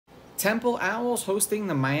Temple Owls hosting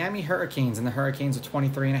the Miami Hurricanes, and the Hurricanes are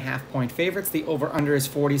 23.5-point favorites. The over-under is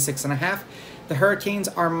 46.5. The Hurricanes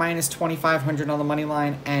are minus 2,500 on the money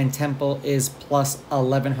line, and Temple is plus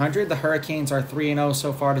 1,100. The Hurricanes are 3-0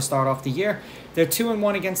 so far to start off the year. They're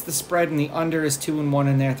 2-1 against the spread, and the under is 2-1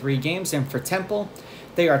 in their 3 games. And for Temple,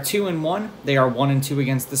 they are 2-1. They are 1-2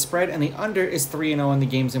 against the spread, and the under is 3-0 in the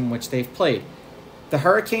games in which they've played. The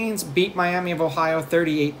Hurricanes beat Miami of Ohio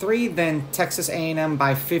 38-3, then Texas A&M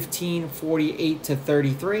by 15,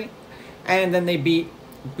 48-33, and then they beat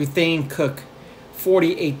Bethune Cook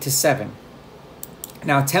 48-7.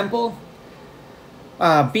 Now Temple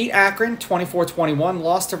beat Akron 24-21,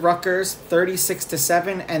 lost to Rutgers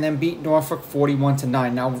 36-7, and then beat Norfolk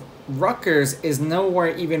 41-9. Now Rutgers is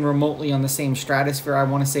nowhere even remotely on the same stratosphere, I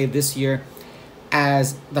want to say, this year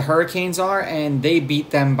as the Hurricanes are, and they beat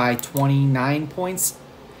them by 29 points.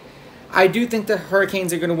 I do think the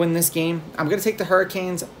Hurricanes are going to win this game. I'm going to take the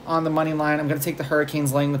Hurricanes on the money line. I'm going to take the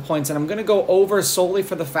Hurricanes laying the points, and I'm going to go over solely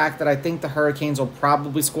for the fact that I think the Hurricanes will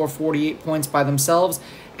probably score 48 points by themselves,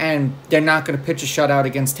 and they're not going to pitch a shutout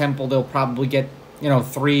against Temple. They'll probably get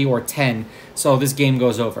 3 or 10, so this game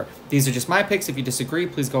goes over. These are just my picks. If you disagree,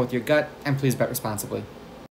 please go with your gut, and please bet responsibly.